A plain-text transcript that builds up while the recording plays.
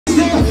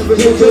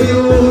Get your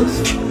youth.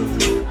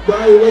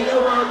 Buy when you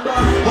want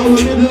back. How will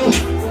you do?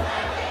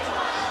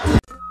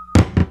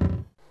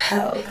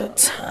 Pelpa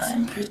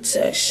time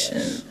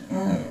protection.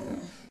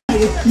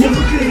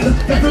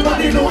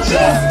 Everybody knows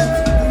that.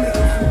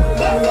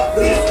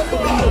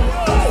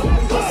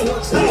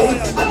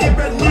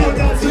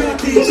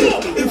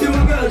 If you a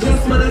girl,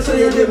 just man, I say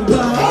you're them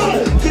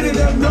bad. Killing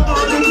them, no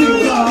all the thing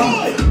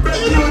bad.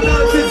 Break you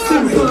down, it's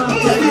simple.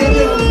 Hear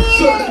them,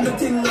 show them the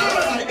thing bad.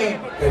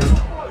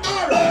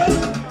 Alright.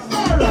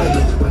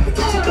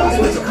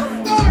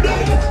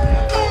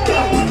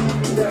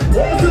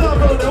 What's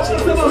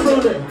up,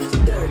 brother?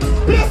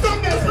 Play some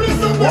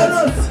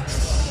this.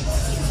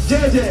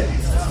 JJ,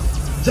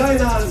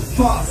 Giant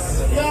Fast.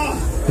 Yeah.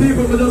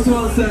 People who just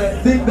want to say,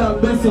 think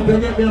that best up, they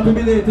get me a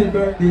belated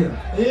birthday.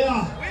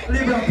 Yeah.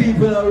 Liberal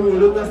people are rule,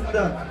 you understand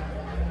that?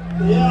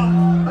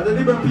 Yeah. And the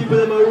liberal people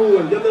them are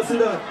rule, you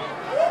understand that?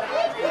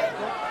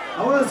 I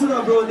want to see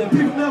that, bro. The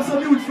people have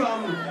some youth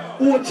from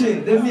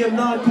Oche, they name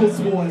Narcos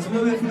boys, so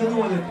maybe if you don't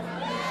know them.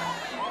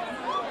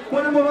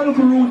 When I'm going to look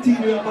at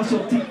routine, we have mash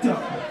up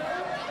TikTok.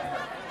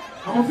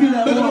 I'm going to feel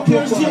like I'm going to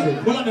pop on it.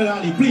 Hold on, Laa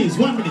Lee, please,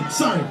 1 minute,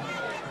 sorry.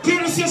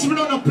 Clear the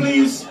stage,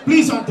 please,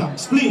 please, on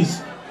thanks,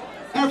 please.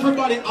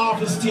 Everybody off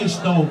the stage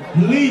now,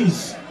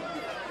 please.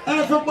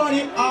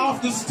 Everybody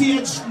off the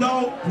stage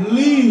now,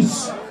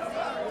 please.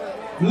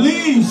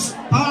 Please,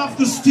 off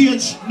the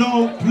stage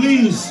now,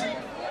 please.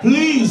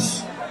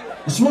 Please.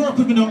 It's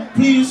working now,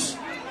 please.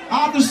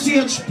 Off the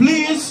stage,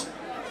 please.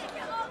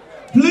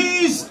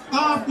 Please,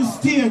 off the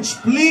stage,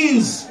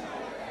 please.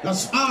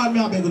 That's all me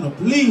I'm begging,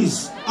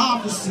 please.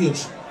 Off the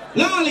stage.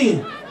 Laa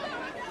Lee.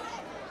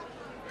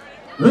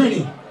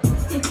 Ready.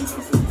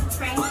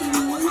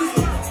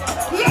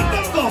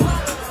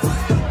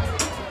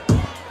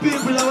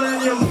 People are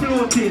when you're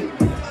floating.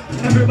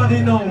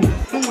 Everybody know.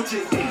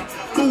 Bougie,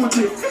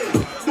 bougie,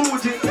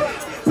 bougie,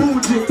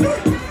 bougie,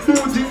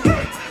 bougie,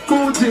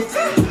 bougie,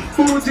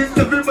 bougie.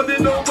 Everybody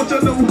know what you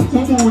know.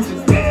 Bougie.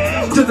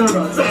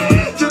 General,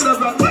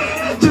 general,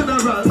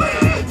 general,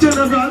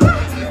 general,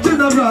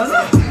 general,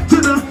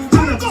 general.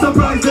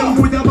 Surprise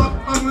them with a back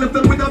and left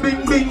them with a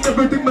bing bing.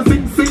 Everything my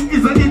sing sing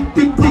is a hit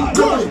ting ting.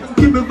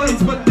 Give me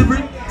vibes but the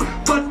ring.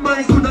 But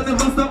my could have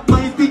never stop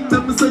my thing.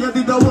 Them say I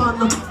did a one,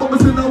 but me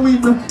still a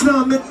win.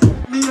 Now me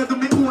I do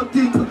me own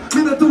thing.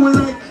 Me not do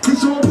like the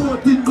show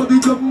about it, but the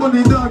job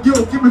money dog. Yo,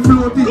 keep me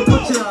floating.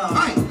 Watch ya.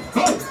 Hey,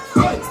 hey,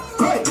 hey,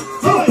 hey,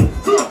 hey.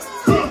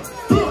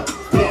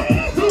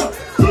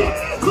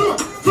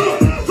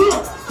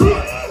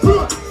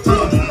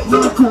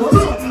 Narcos,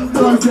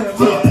 boys them.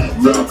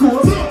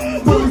 Narcos,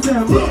 boys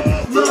them.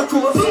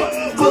 Narcos,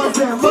 boys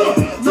them.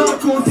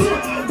 Narcos.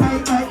 Hey,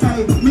 hey,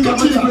 hey. Me have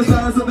a different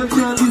size so them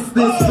can't miss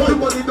this. The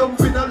money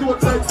dumping and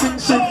load like sing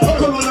shit.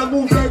 Come on and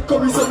move like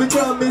curry so me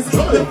can't miss.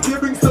 Left me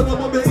bring some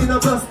of me in a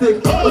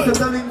plastic. But the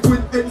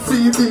delinquent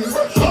NCV.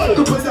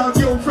 Couple dog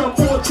yo from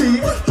Ochi.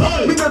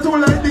 Me not too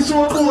like the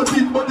show about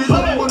it, but the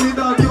money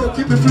dog yo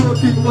keep me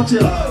floating. Watch ya.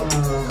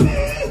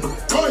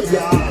 Oh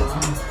yeah.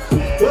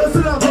 What's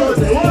it up,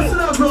 brother? What's it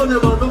up, brother,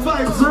 man? The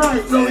vibes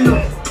right now, you know.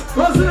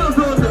 What's it up,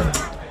 brother?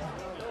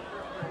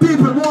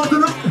 People want to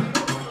know.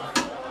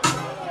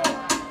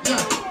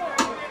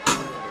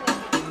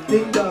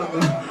 Ding dong,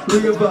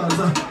 real buzz,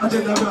 a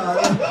general.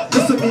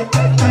 Just to me,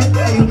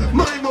 hey,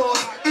 my boy,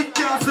 it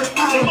can't say I,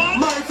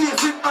 my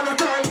face it on a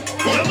time.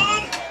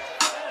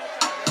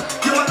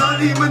 You wanna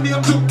leave my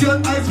name to your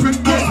ice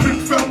cream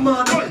from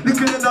man. The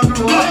kid in the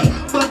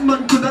road, bad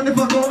man could have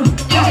never go.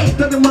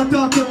 Tell them what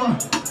talk to her.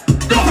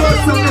 The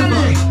first time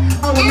ever,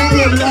 I wanna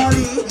name Laa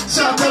Lee,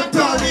 shout out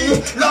Tony,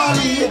 Laa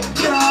Lee,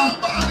 yeah.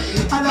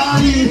 Laa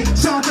Lee,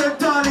 shout out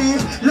Tony,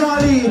 Laa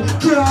Lee,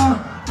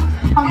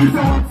 yeah. I'm just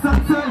what's up,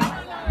 say?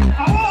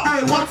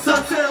 Hey, what's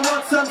up, say?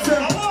 What's up,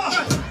 say?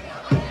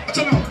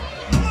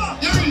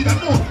 You read that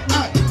no?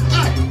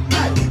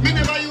 Hey. Me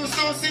never used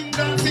to sing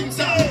dancing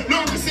song. No,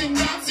 me sing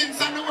dancing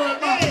song the world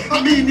man. I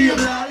mean, name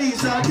Laa Lee,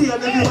 shout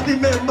out, everybody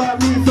remember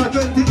me for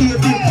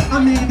 2018. I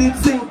mean it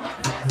sing.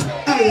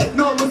 Hey,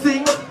 no me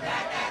sing.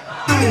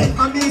 Hey, I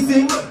mean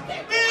sing.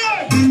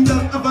 Ding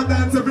dong of a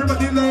dance,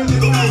 everybody learn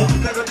it.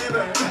 Look at the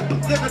bird,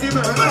 look at the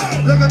bird,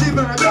 look at the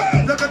bird,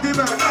 look at the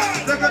bird,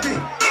 look at the.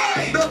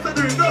 Don't say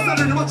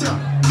it, watch out.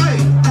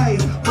 Hey,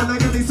 when I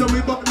get this, so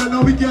we buck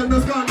now we can't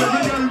just gone.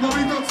 Every girl, but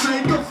we don't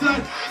say good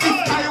flight. If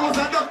I was a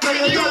doctor,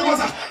 your girl was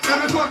a.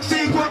 Every fuck,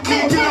 she got me,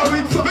 kill her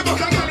with. Me buck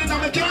a girl in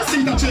and I can't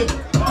see that shit.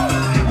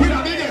 We the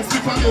biggest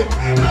slip of it.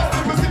 Last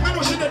people see me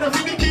know she dead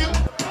for the kill.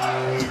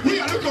 We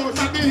are look out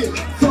for the hill.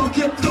 Fuck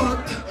your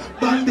cunt,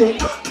 bandit,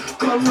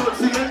 come out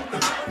to it.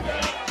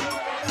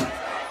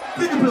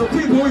 People,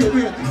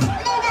 wait.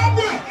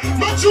 No,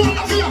 but you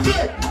wanna be a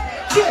fake.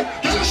 Fake,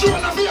 can you show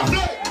wanna be a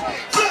fake?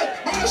 Fake,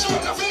 wanna show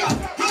wanna be a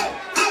fake.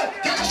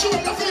 Can you show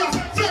wanna be a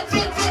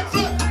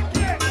fake?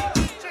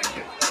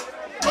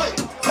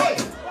 Hey.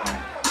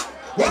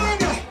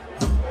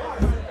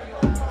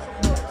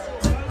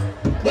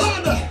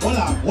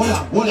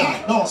 Hold on.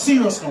 No,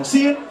 serious now.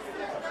 See it?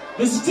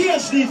 The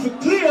stage need to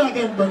clear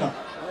again, brother.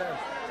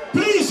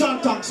 Please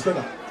and thanks,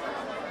 brother.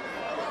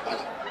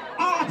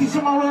 artists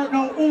in my work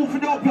now,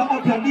 open up your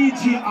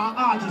DJ and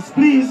artists.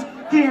 Please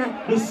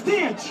clear the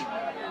stage.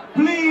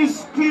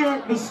 Please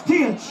clear the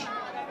stage.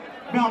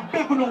 Now I'm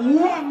begging you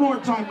one more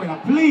time, brother.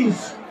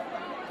 Please.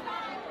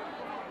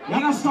 You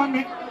understand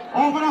me?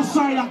 Over that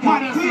side I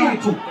can't clear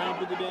too.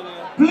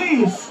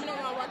 Please.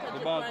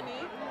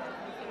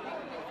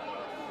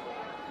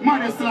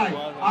 Money slide.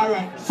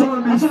 Alright.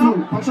 So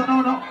watch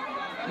now.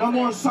 No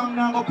more song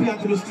now go play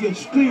to the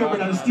stage. Clear,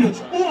 brother, the stage.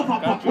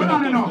 Overpack. What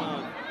are they now?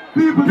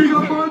 People big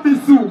up on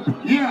this soup.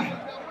 Yeah.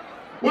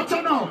 Watch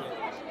out now.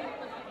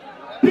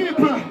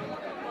 People,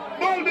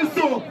 all the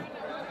soup.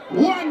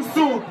 One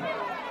soup.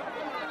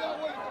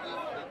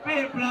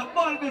 People,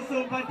 all the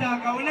soup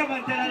attack. I will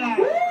never tell a lie.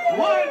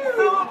 One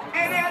soup.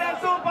 Any other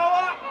soup or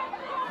what?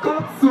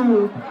 Cup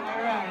soup.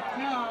 Alright,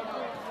 now.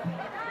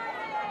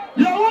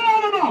 Yo, what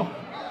are they now?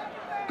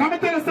 Come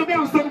and tell us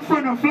something. Some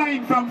friend are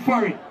flying from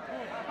foreign.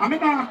 I'm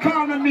going to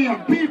call the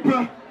name.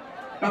 People,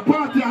 the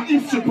party and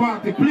history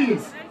party,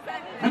 please.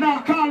 And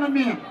I'll call the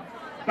name.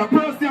 The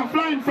person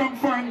flying from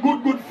foreign,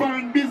 good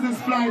foreign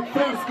business flight,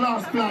 first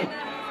class flight.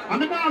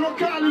 And then I'll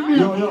call the name.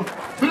 Yo.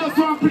 We just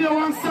want to play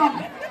one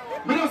song.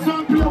 We just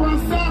want to play one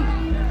song.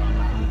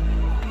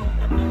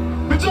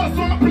 We just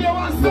want to play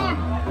one song.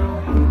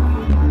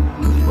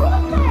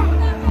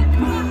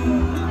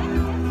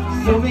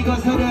 So we go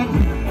to them.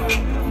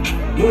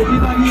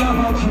 Everybody have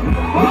a chip.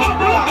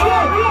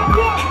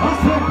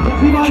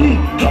 Everybody, I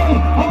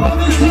want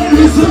to say,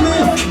 listen to me.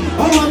 I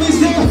want to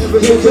say,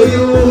 get your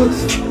youth.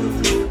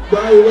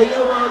 Buy what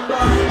you want, buy.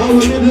 I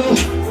want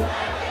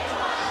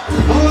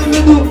to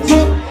do. So,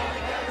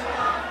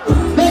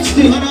 next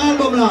thing, an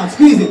album launch,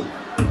 squeeze it.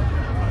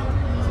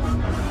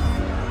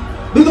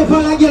 Big up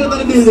all the girls by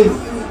the building.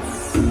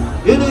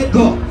 You know it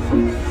go.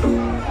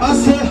 I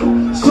say,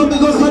 some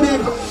big up for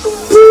them.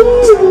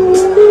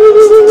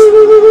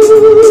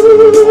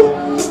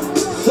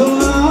 So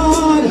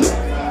hard.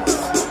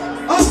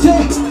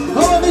 I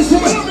want me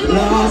say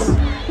last.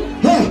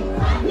 Hey.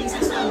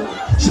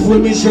 She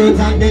pulled me shirt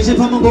and then she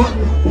put my button.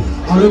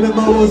 I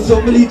remember I was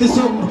some leave the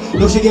something.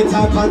 Now she get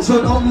her pants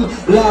run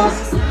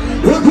last.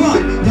 Rock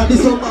one, that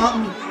is something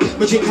happen.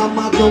 But she come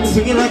back down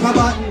swinging like a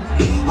button.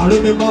 I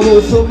remember I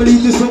was some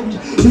leave the something.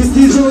 This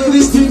is how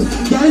everything.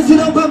 Girl sit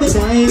up on me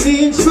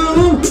diamond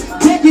through.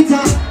 Take it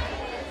out.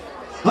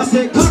 I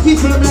said cocky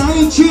from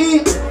line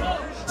tree.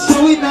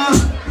 So it now.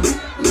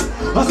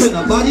 I said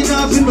nobody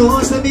now if you know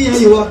I said me and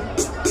you are.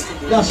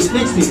 Dash it,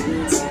 next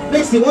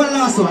thing, one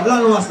last one.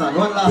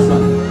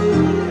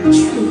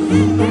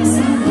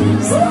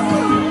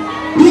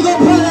 Big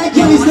up all like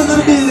you is gonna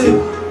building.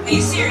 Are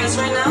you serious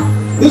right now?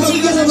 We're gonna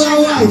get over our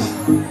wife.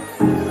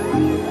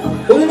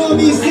 But you know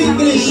me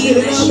English, you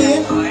know what I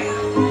mean?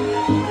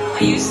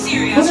 Are you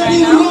serious right now? I don't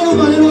even know,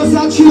 man, it was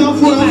like 3 and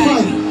 4 and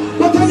 5.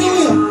 But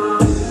anyway,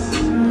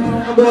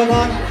 I'm going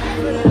on.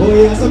 Oh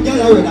yeah, some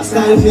girl already a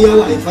style for your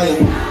wife,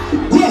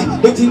 yeah,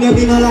 the thing you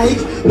been like,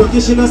 look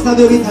you should not stab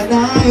you with a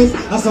knife.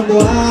 And some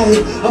boy, I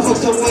fuck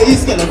some boy,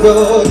 he's gonna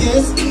grow,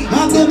 yes.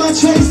 Have them a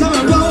chase them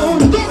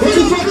around. If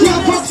you fuck,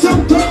 you fuck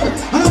some girl.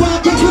 And I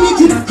walk up with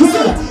it in the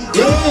crowd,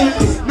 yeah.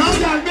 Now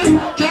girl, me,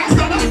 can't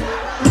stand up.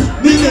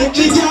 Me make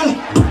me girl,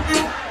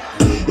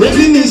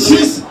 every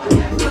mistress.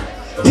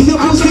 If you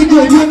pussy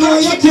good, you know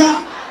you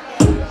can't.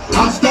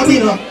 After me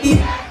no.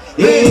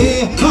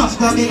 Yeah,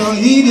 after me no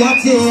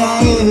idiot,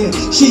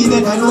 yeah. She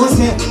better know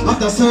say,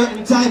 after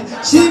certain time,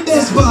 she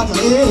best part,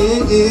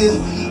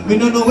 yeah. Me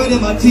don't know where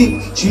them a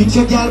think. Treat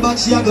your girl but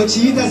she a go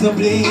cheat as a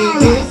blame,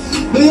 yeah.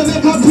 But you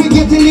make her quick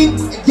get the link.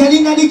 Girl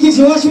in the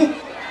kitchen watch me.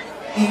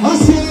 I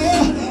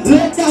say,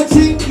 let that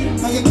thing.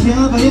 And you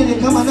can't buy any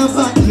come on a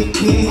back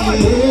kick,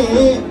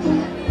 yeah.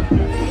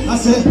 I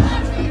say,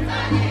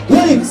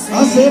 hey,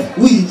 I say,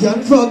 we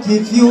can fuck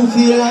if you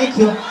feel like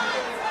you.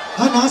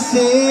 And I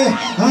say,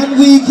 and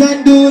we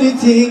can do the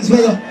things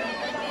where you.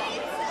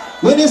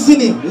 When you see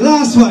me,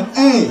 last one,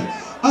 hey.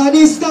 And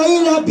this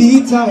style of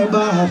beat her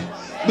bad.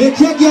 Make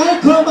your girl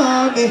come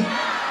on me.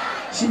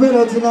 She went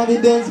out in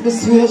the dance, but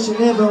swear she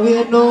never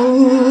will know.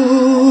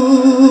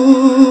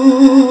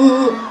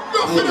 No,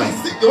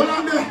 you want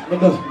on there?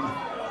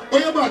 Oh,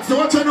 you're back, so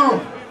what you know?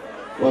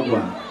 What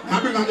one? I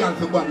bring a girl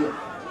from body.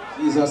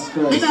 Jesus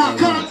Christ. Me now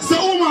can't say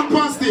woman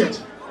on stage.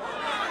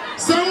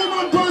 Say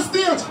woman on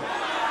stage.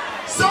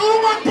 Say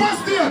woman on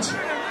stage.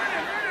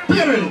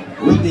 Period.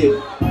 We did.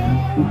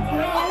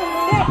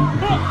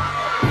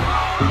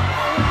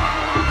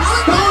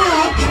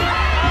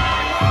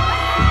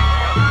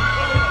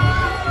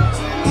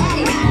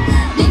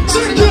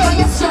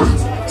 Stalk.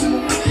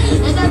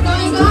 Is that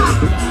going on?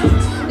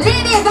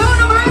 Ladies, I want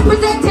to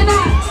represent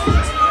tonight.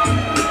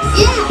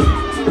 Yeah.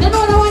 You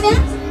know the one,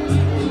 yeah?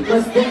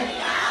 What's that?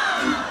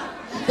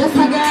 Just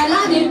a girl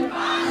on it.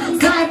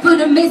 Sorry for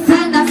the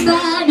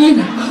misunderstanding.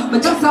 But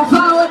just a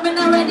forward, me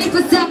not ready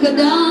for second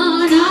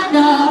down. I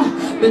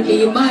know.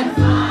 Believe my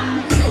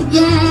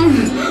yeah.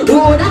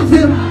 Would I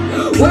feel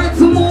work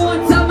for more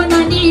time and I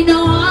need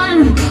no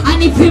one.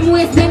 And if him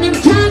waste then him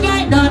can't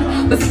get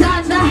done. But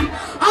stand there.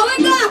 Oh my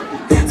God.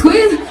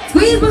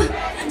 Squeeze me.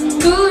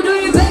 Do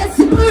your best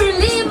to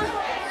relieve.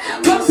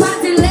 From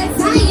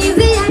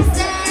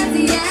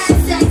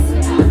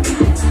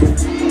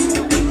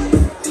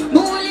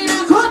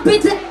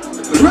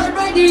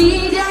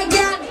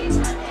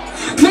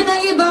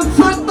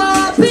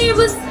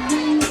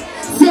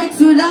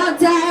love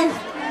time.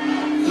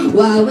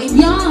 While we're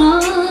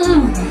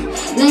young,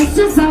 let's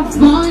just have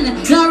fun.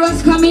 No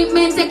rush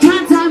commitment, they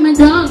can't tie me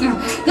down.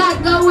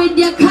 God go with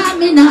you, call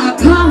me now,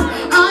 come.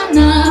 Oh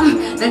no,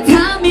 now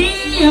tell me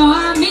you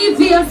want me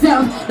for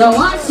yourself. Don't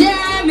want to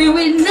share me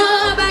with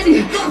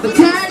nobody. But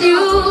tell you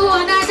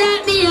another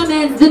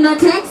DMS, do not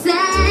text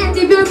it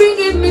if you're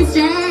bringing me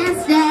stress.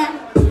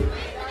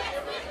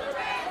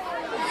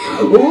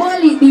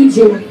 Holy DJ,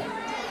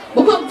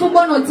 we come for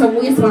burn out some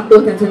waistband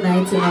daughter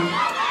tonight, you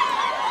know.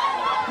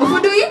 But for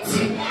do it,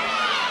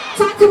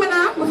 talk to me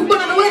now. But for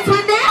burn on the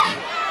waistband there,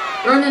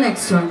 run the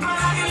next one.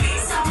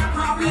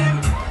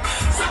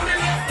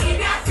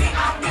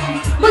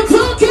 But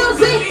two kills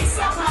me.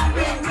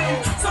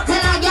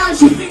 Tell her girl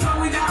she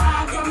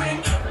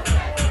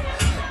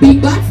big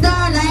bad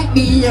star like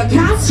me, you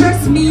can't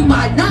stress me,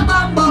 my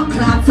number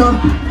class up.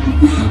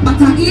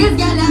 But I give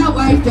girl a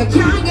wife, you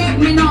can't get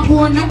me no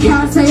one, I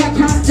can't say I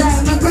can't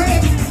drive my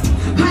grave.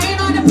 I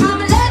know the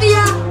palm love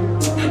you.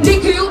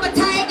 Think you but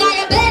I got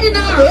your bed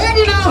now,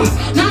 ready now.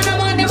 Now the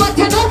money but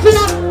enough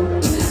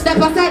enough. Step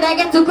aside, I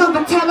get too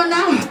comfortable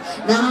now.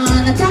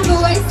 Nah, the time to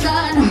waste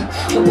on.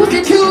 You put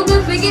it too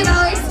good for give a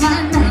waste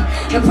man.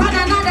 You put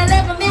another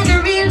level, man, the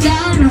real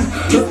down.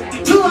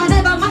 Do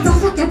whatever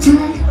motherfucker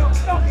try.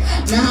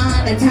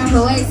 Nah, the time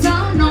to waste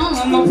on. No,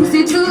 my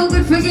pussy too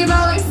good for give a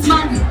waste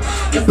man.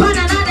 You put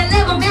another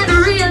level, man, the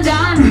real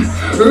down.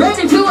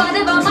 Ready for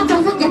whatever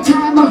motherfucker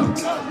time.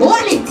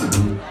 Hold it.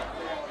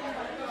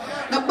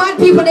 The bad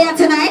people there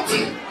tonight.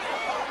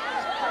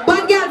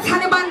 Bad girls,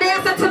 honey band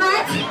there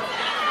tonight.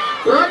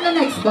 Run the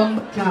next bomb.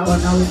 Now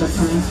is the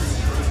time.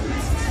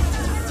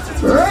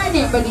 Run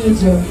it,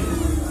 DJ.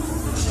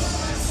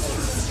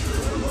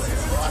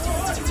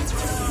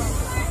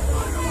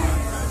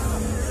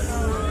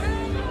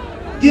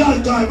 Girl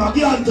time, I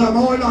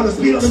want all the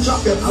speed of the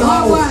track them.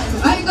 Alright,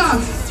 I go.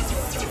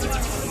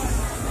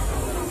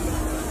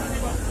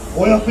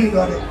 What you think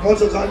on it?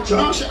 What's the contract?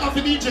 No, she have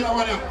to DJ now,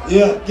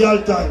 yeah,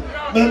 girl time.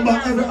 Remember,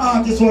 every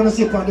artist want to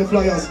sip on the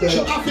flyers there. She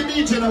have to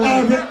DJ now.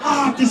 Every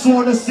artist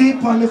want to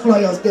sip on the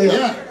flyers there.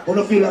 Yeah.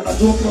 Wanna feel like a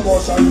joke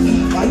promotion.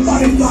 And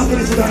body back in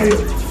the scenario.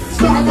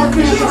 Start up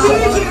the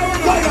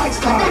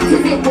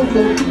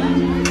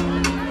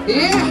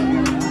yeah.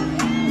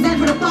 Then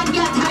for the bad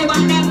girl time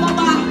on them,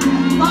 mama.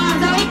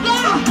 Bars, how it go?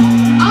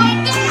 How it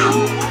go?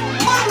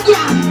 Bad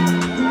girl.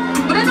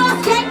 But I know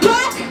skate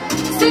back.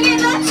 Singing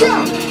that show.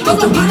 Go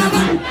to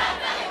Panama.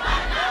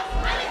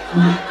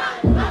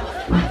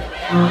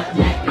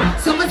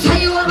 Someone tell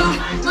you over,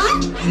 man?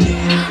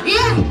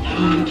 Yeah.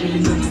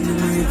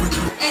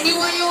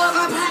 Anyone you have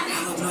a plan?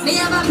 Me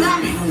have a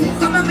plan.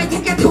 Come on, me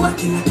take it to it.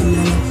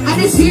 And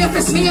this here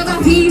for me, you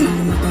got feel.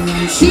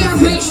 She a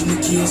fish.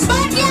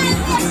 Bad girl.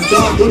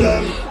 Talk to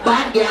them.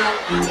 Bad girl.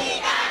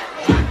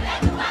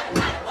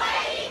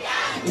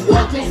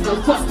 Walk less no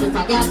fuss if I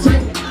got you.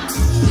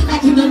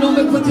 Like you don't know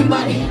me put your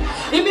body.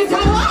 Let me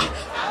tell you what.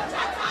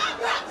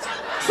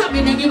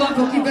 Something that give up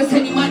for people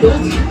sending my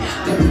dog.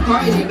 The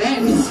party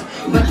bands.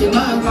 But you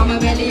man from my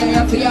belly and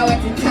you feel what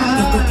it's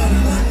time.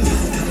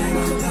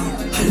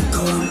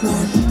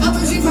 I'm a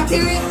drink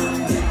bacteria.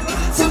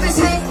 Somebody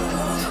say,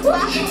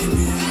 what?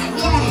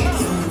 Yeah.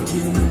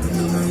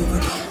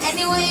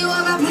 Anyway you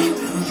have a plan.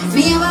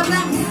 Me have a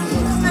plan.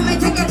 Let me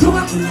take a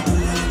tour.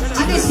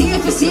 And they see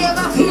if you see if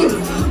I feel.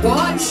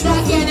 Watch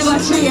that you never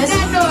tree, you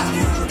don't know.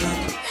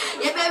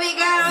 Yeah, baby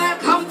girl,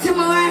 welcome to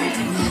my world.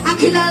 I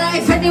kill a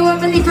life anyone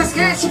believe for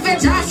skirt. She feel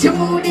just your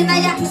mood in a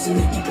ya.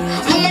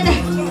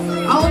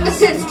 I want to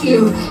set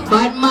skill.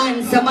 Bad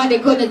man, somebody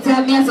couldn't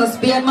tell me as a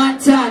spear man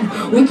turn.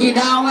 Wicked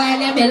and wild,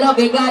 let me love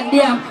you,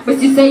 goddamn. But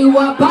she say you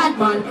a bad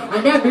man.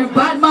 And every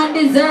bad man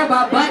deserve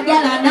a bad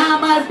girl and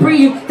normal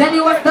pre. Tell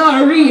you what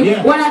story.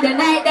 Yeah. One of the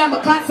night, them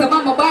a class of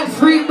mama bad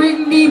free.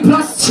 Bring me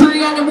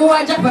 +3 and the more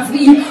I drop a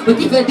sleep. But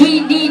if you do it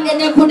need, then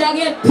you coulda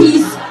get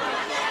peace.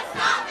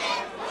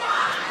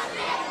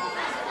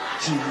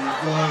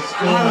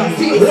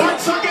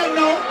 Once again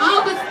now.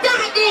 I was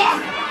start there.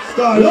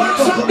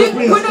 Start. Big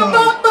put a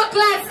bumper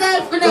class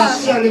self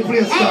now.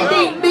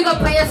 Anything big up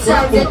by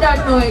yourself, you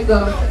don't know it go.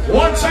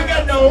 Once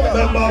again now.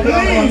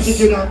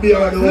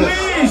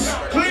 Please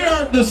clear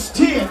the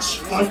stage.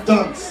 And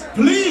thanks.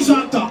 Please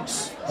and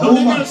thanks.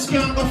 Nothing else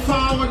can go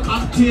forward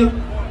until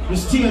the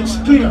stage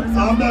clear.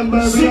 I remember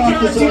every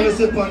artist want to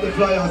sip on the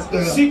flyers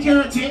there.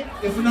 Security,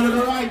 if you know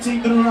the right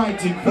thing, do the right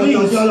thing.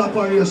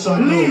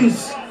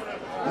 Please.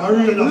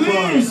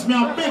 Please, me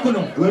I'm begging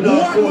you. One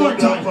more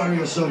time.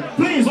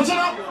 Please, what's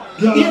up?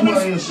 Hold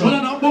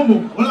on now, boom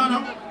boom. Hold on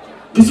now.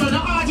 This is the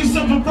artist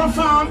that will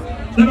perform.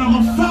 Then I'm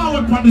going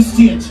forward on the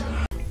stage.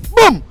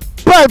 Boom!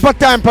 Pelpa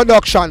Time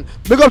Production.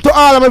 Big up to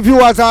all of my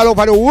viewers all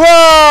over the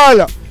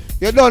world.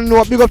 You don't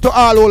know. Big up to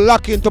all who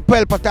lock into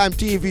Pelpa Time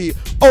TV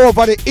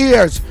over the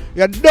years.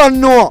 You don't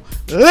know.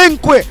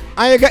 Link with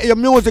and you get your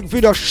music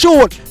video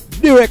shoot,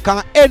 direct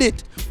and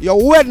edit.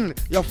 Your wedding,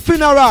 your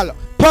funeral,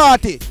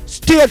 party,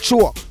 stage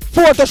show,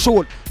 photo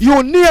shoot,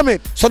 you name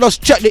it. So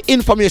just check the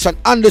information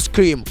on the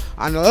screen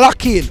and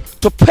lock in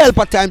to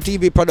Pelpa Time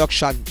TV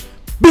Production.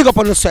 Big up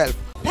on yourself.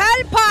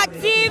 Pelpa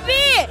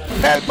TV!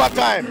 Pelpa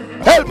time.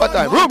 Pelpa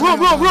time.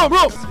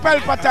 Room.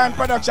 Pelpa time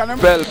production.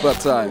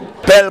 Pelpa time.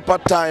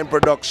 Pelpa time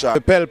production.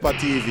 Pelpa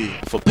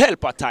TV. For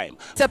Pelpa time.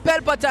 It's a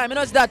Pelpa time, you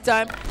know it's that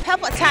time.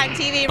 Pelpa time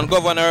TV. I'm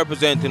governor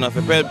representing of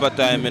a Pelpa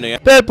time, you know.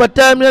 Pelpa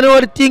time, you know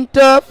what the thing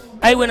tough?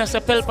 I when I say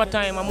Pelpa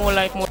time, I'm more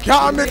like more.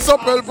 Can't mix up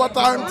Pelpa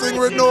time thing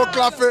with no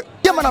coffee.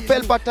 Yeah, man, a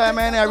Pelpa time,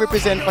 and I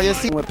represent for you.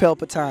 See, with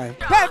Pelpa time.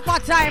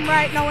 Pelpa time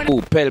right now. Oh,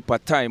 Pelpa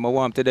time. I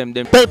want to them.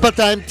 Pelpa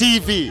time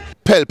TV.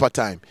 Pelpa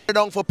time.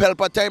 Down for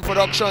Pelpa time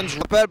productions.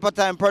 Pelpa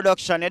time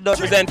production. It does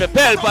Present for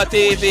Pelpa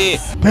TV.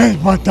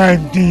 Pelpa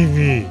time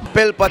TV.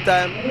 Pelpa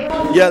time.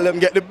 Yeah, let them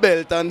get the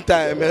belt on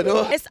time, you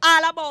know. It's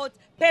all about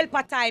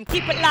Pelpa time.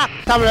 Keep it locked.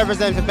 Come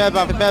represent for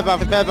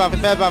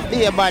Pelpa,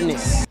 be a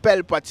badness.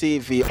 Pelpa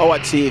TV, our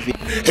TV.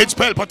 It's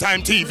Pelpa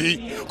time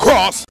TV.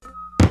 Cross.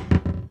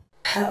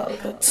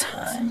 Pelpa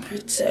time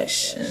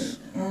protection.